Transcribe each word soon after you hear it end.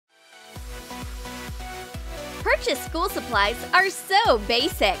purchased school supplies are so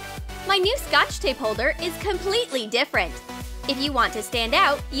basic. My new Scotch tape holder is completely different. If you want to stand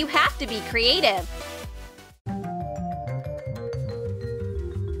out, you have to be creative.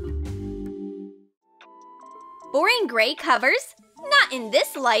 Boring gray covers? Not in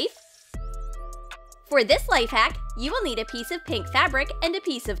this life! For this life hack, you will need a piece of pink fabric and a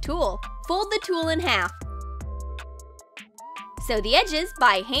piece of tulle. Fold the tulle in half. Sew the edges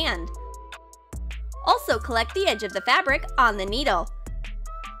by hand. Also collect the edge of the fabric on the needle.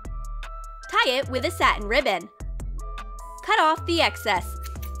 Tie it with a satin ribbon. Cut off the excess.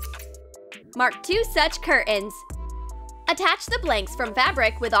 Mark 2 such curtains. Attach the blanks from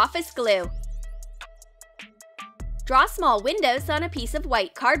fabric with office glue. Draw small windows on a piece of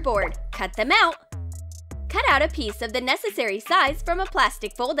white cardboard. Cut them out. Cut out a piece of the necessary size from a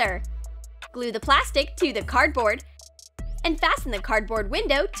plastic folder. Glue the plastic to the cardboard and fasten the cardboard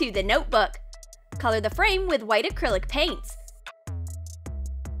window to the notebook. Color the frame with white acrylic paints.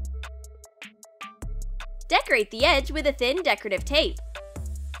 Decorate the edge with a thin decorative tape.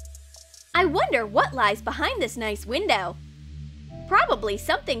 I wonder what lies behind this nice window. Probably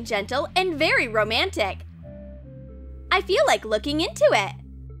something gentle and very romantic. I feel like looking into it.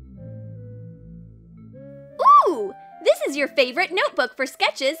 Ooh! This is your favorite notebook for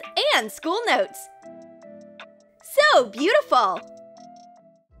sketches and school notes. So beautiful!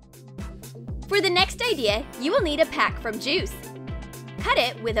 For the next idea, you will need a pack from juice. Cut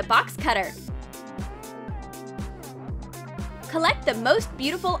it with a box cutter. Collect the most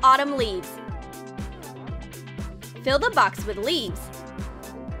beautiful autumn leaves. Fill the box with leaves.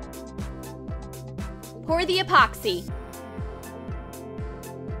 Pour the epoxy.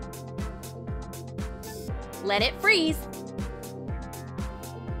 Let it freeze.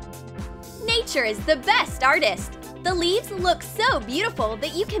 Nature is the best artist. The leaves look so beautiful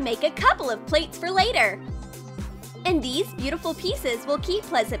that you can make a couple of plates for later. And these beautiful pieces will keep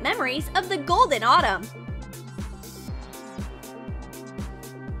pleasant memories of the golden autumn.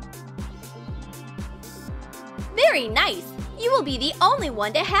 Very nice! You will be the only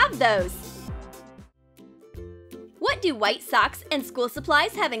one to have those. What do white socks and school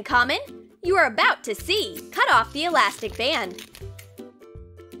supplies have in common? You are about to see. Cut off the elastic band.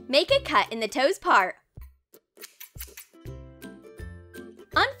 Make a cut in the toes part.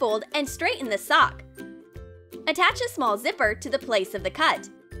 Unfold and straighten the sock. Attach a small zipper to the place of the cut.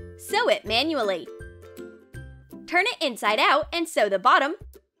 Sew it manually. Turn it inside out and sew the bottom.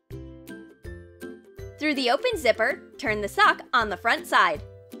 Through the open zipper, turn the sock on the front side.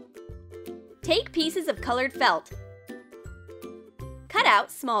 Take pieces of colored felt. Cut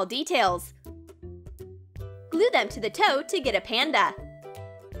out small details. Glue them to the toe to get a panda.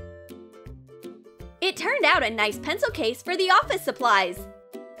 It turned out a nice pencil case for the office supplies.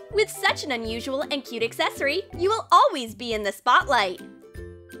 With such an unusual and cute accessory, you will always be in the spotlight.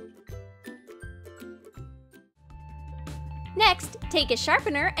 Next, take a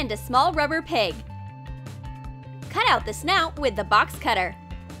sharpener and a small rubber pig. Cut out the snout with the box cutter.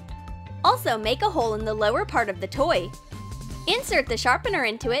 Also make a hole in the lower part of the toy. Insert the sharpener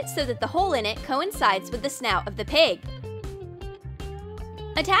into it so that the hole in it coincides with the snout of the pig.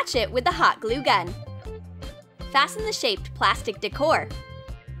 Attach it with the hot glue gun. Fasten the shaped plastic decor.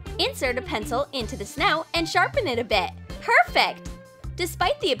 Insert a pencil into the snout and sharpen it a bit. Perfect!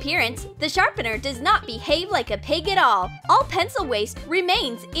 Despite the appearance, the sharpener does not behave like a pig at all. All pencil waste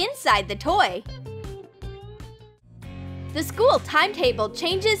remains inside the toy. The school timetable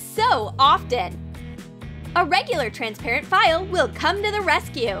changes so often. A regular transparent file will come to the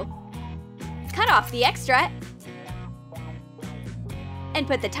rescue. Cut off the extra and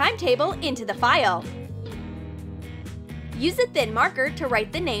put the timetable into the file. Use a thin marker to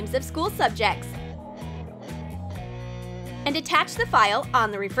write the names of school subjects. And attach the file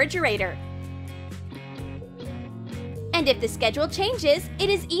on the refrigerator. And if the schedule changes, it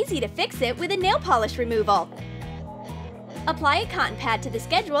is easy to fix it with a nail polish removal. Apply a cotton pad to the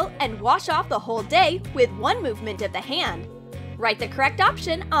schedule and wash off the whole day with one movement of the hand. Write the correct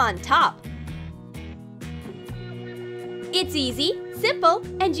option on top. It's easy, simple,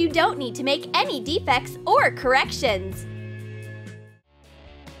 and you don't need to make any defects or corrections.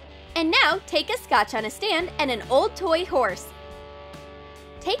 And now take a Scotch on a stand and an old toy horse.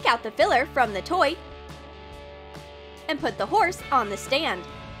 Take out the filler from the toy and put the horse on the stand.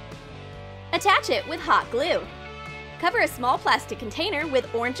 Attach it with hot glue. Cover a small plastic container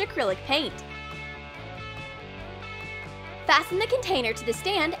with orange acrylic paint. Fasten the container to the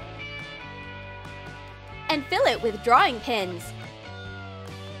stand and fill it with drawing pins.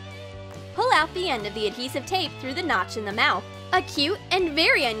 Pull out the end of the adhesive tape through the notch in the mouth. A cute and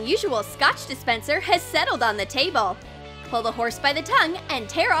very unusual Scotch dispenser has settled on the table. Pull the horse by the tongue and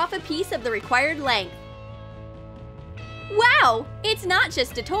tear off a piece of the required length. Wow! It's not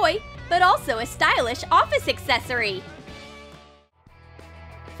just a toy, but also a stylish office accessory.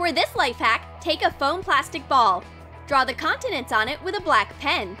 For this life hack, take a foam plastic ball. Draw the continents on it with a black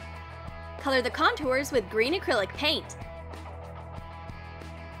pen. Color the contours with green acrylic paint.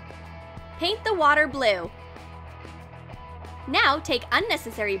 Paint the water blue. Now take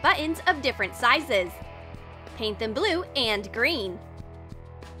unnecessary buttons of different sizes. Paint them blue and green.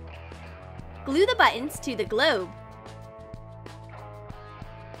 Glue the buttons to the globe.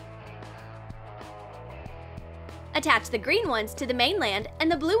 Attach the green ones to the mainland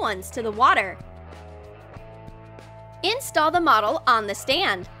and the blue ones to the water. Install the model on the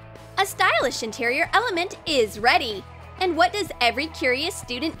stand. A stylish interior element is ready. And what does every curious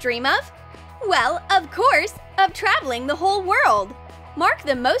student dream of? Well, of course, of traveling the whole world. Mark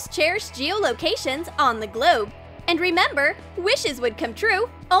the most cherished geolocations on the globe. And remember, wishes would come true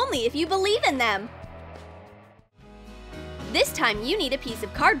only if you believe in them. This time you need a piece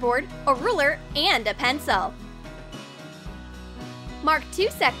of cardboard, a ruler, and a pencil. Mark 2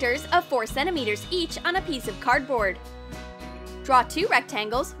 sectors of 4 centimeters each on a piece of cardboard. Draw 2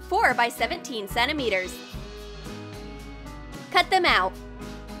 rectangles 4 by 17 centimeters. Cut them out.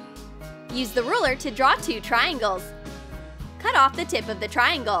 Use the ruler to draw 2 triangles. Cut off the tip of the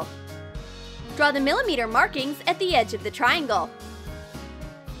triangle. Draw the millimeter markings at the edge of the triangle.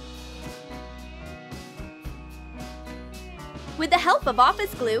 With the help of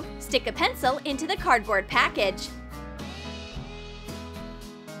office glue, stick a pencil into the cardboard package.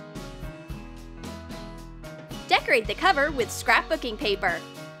 Decorate the cover with scrapbooking paper.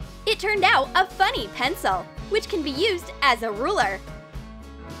 It turned out a funny pencil, which can be used as a ruler.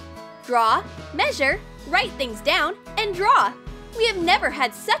 Draw, measure, write things down, and draw. We have never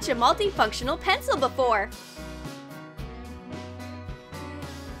had such a multifunctional pencil before.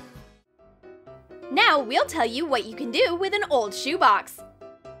 Now we'll tell you what you can do with an old shoebox.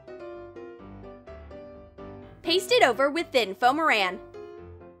 Paste it over with thin Foamiran.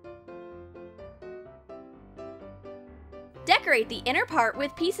 Decorate the inner part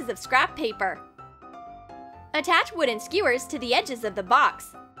with pieces of scrap paper. Attach wooden skewers to the edges of the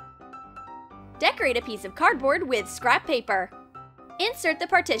box. Decorate a piece of cardboard with scrap paper. Insert the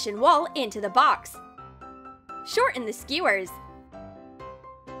partition wall into the box. Shorten the skewers.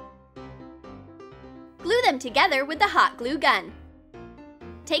 Glue them together with the hot glue gun.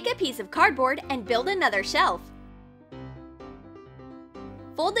 Take a piece of cardboard and build another shelf.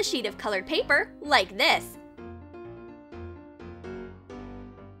 Fold the sheet of colored paper like this.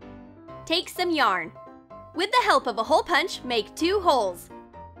 Take some yarn. With the help of a hole punch, make 2 holes.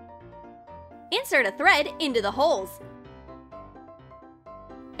 Insert a thread into the holes.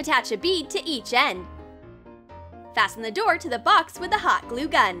 Attach a bead to each end. Fasten the door to the box with a hot glue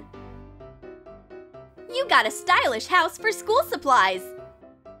gun. You got a stylish house for school supplies!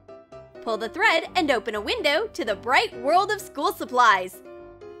 Pull the thread and open a window to the bright world of school supplies.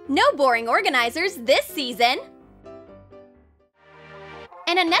 No boring organizers this season!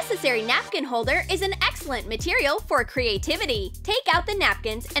 An unnecessary napkin holder is an excellent material for creativity. Take out the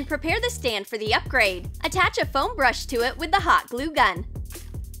napkins and prepare the stand for the upgrade. Attach a foam brush to it with the hot glue gun.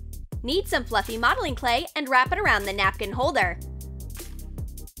 Knead some fluffy modeling clay and wrap it around the napkin holder.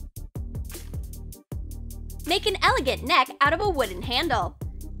 Make an elegant neck out of a wooden handle.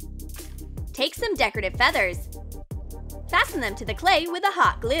 Take some decorative feathers. Fasten them to the clay with a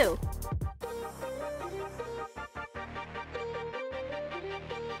hot glue.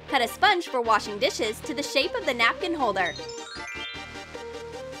 Cut a sponge for washing dishes to the shape of the napkin holder.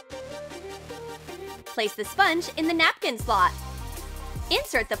 Place the sponge in the napkin slot.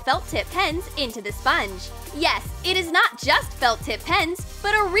 Insert the felt tip pens into the sponge. Yes, it is not just felt tip pens,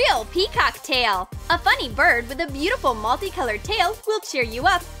 but a real peacock tail. A funny bird with a beautiful multicolored tail will cheer you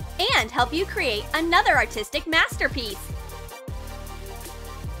up and help you create another artistic masterpiece.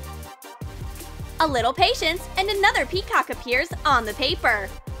 A little patience and another peacock appears on the paper.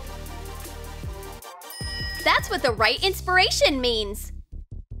 That's what the right inspiration means!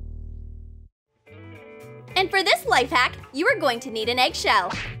 And for this life hack, you are going to need an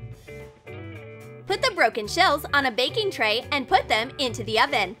eggshell. Put the broken shells on a baking tray and put them into the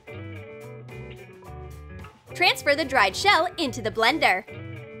oven. Transfer the dried shell into the blender.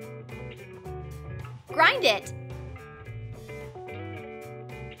 Grind it.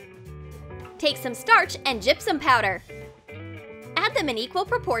 Take some starch and gypsum powder. Add them in equal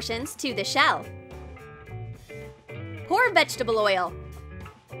proportions to the shell. Pour vegetable oil.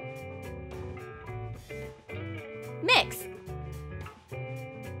 Mix.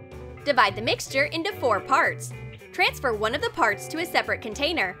 Divide the mixture into 4 parts. Transfer one of the parts to a separate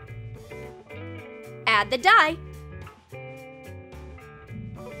container. Add the dye.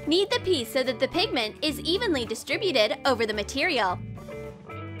 Knead the piece so that the pigment is evenly distributed over the material.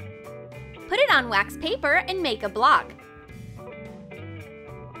 Put it on wax paper and make a block.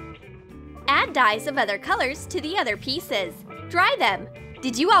 Add dyes of other colors to the other pieces. Dry them.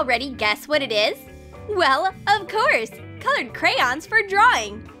 Did you already guess what it is? Well, of course! Colored crayons for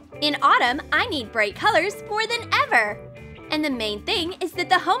drawing! In autumn, I need bright colors more than ever! And the main thing is that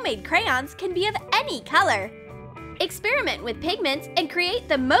the homemade crayons can be of any color. Experiment with pigments and create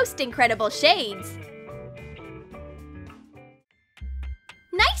the most incredible shades!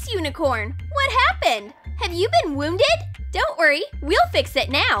 Nice, unicorn! What happened? Have you been wounded? Don't worry, we'll fix it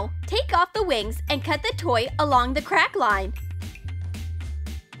now! Take off the wings and cut the toy along the crack line.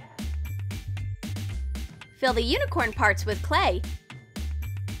 Fill the unicorn parts with clay.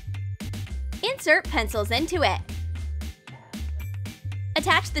 Insert pencils into it.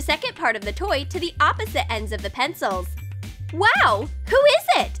 Attach the second part of the toy to the opposite ends of the pencils. Wow! Who is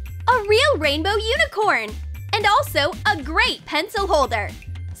it? A real rainbow unicorn! And also a great pencil holder!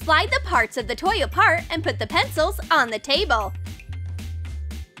 Slide the parts of the toy apart and put the pencils on the table.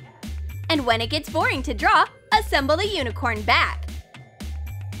 And when it gets boring to draw, assemble the unicorn back.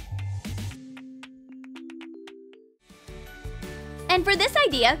 And for this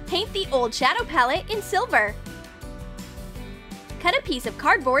idea, paint the old shadow palette in silver. Cut a piece of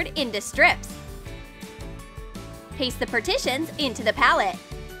cardboard into strips. Paste the partitions into the palette.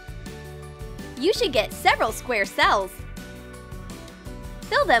 You should get several square cells.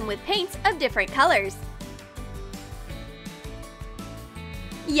 Fill them with paints of different colors.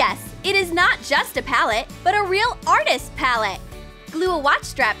 Yes, it is not just a palette, but a real artist palette. Glue a watch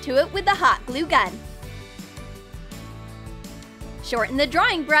strap to it with a hot glue gun. Shorten the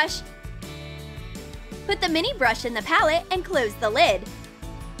drawing brush. Put the mini brush in the palette and close the lid.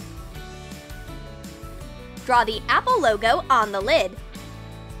 Draw the apple logo on the lid.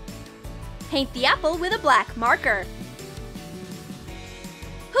 Paint the apple with a black marker.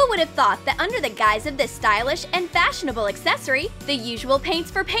 Who would have thought that under the guise of this stylish and fashionable accessory, the usual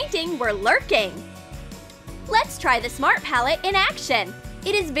paints for painting were lurking? Let's try the Smart Palette in action.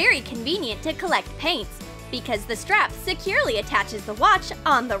 It is very convenient to collect paints, because the strap securely attaches the watch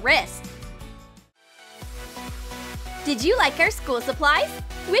on the wrist. Did you like our school supplies?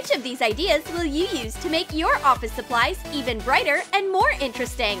 Which of these ideas will you use to make your office supplies even brighter and more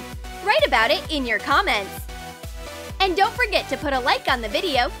interesting? Write about it in your comments. And don't forget to put a like on the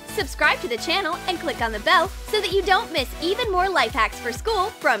video, subscribe to the channel, and click on the bell so that you don't miss even more life hacks for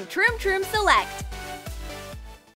school from Troom Select.